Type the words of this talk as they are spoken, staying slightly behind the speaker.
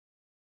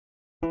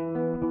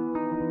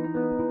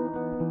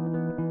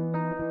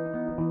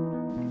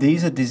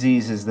These are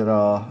diseases that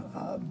are,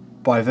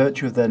 by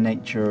virtue of their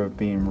nature of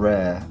being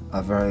rare,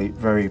 are very,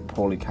 very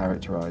poorly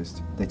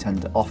characterized. They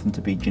tend to often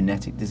to be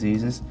genetic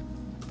diseases,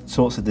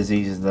 sorts of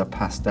diseases that are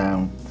passed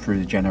down through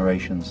the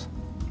generations.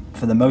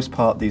 For the most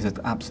part, these are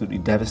absolutely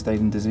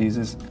devastating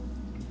diseases.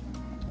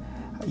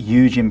 A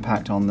huge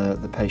impact on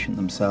the patient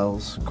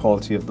themselves.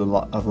 Quality of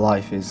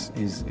life is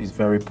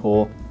very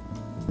poor.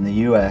 In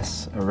the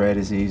US, a rare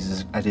disease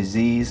is a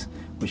disease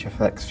which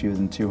affects fewer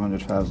than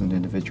 200,000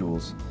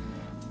 individuals.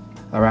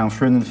 Around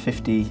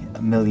 350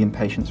 million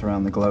patients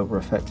around the globe are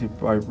affected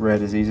by rare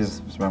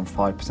diseases. It's around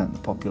 5% of the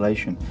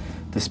population.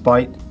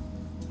 Despite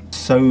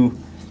so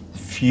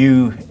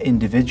few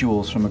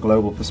individuals from a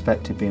global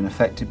perspective being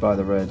affected by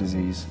the rare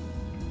disease,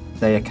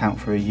 they account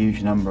for a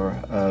huge number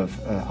of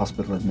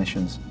hospital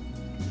admissions.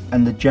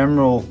 And the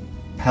general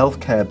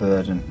healthcare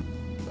burden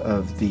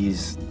of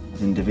these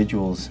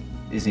individuals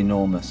is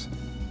enormous.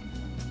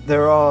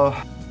 There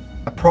are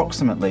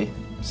approximately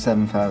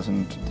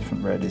 7,000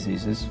 different rare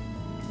diseases.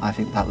 I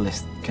think that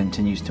list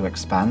continues to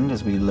expand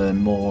as we learn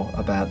more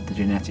about the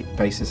genetic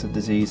basis of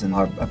disease and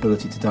our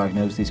ability to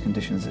diagnose these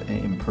conditions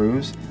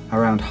improves.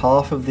 Around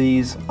half of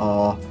these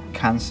are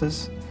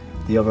cancers,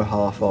 the other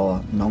half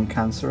are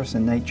non-cancerous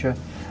in nature,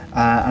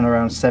 and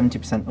around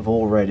 70% of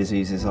all rare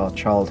diseases are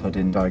childhood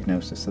in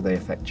diagnosis, so they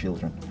affect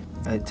children.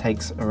 It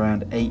takes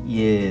around 8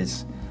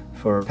 years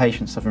for a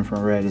patient suffering from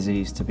a rare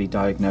disease to be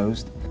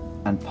diagnosed,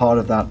 and part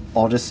of that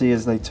odyssey,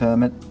 as they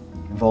term it,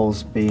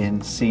 involves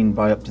being seen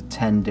by up to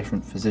 10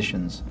 different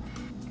physicians.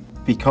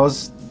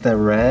 Because they're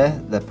rare,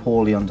 they're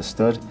poorly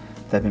understood,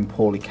 they've been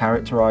poorly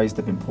characterized,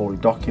 they've been poorly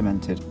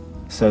documented,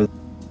 so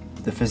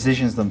the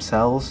physicians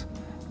themselves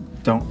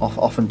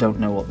often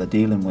don't know what they're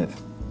dealing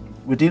with.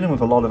 We're dealing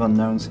with a lot of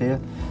unknowns here,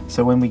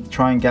 so when we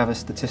try and gather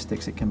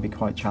statistics, it can be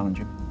quite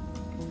challenging.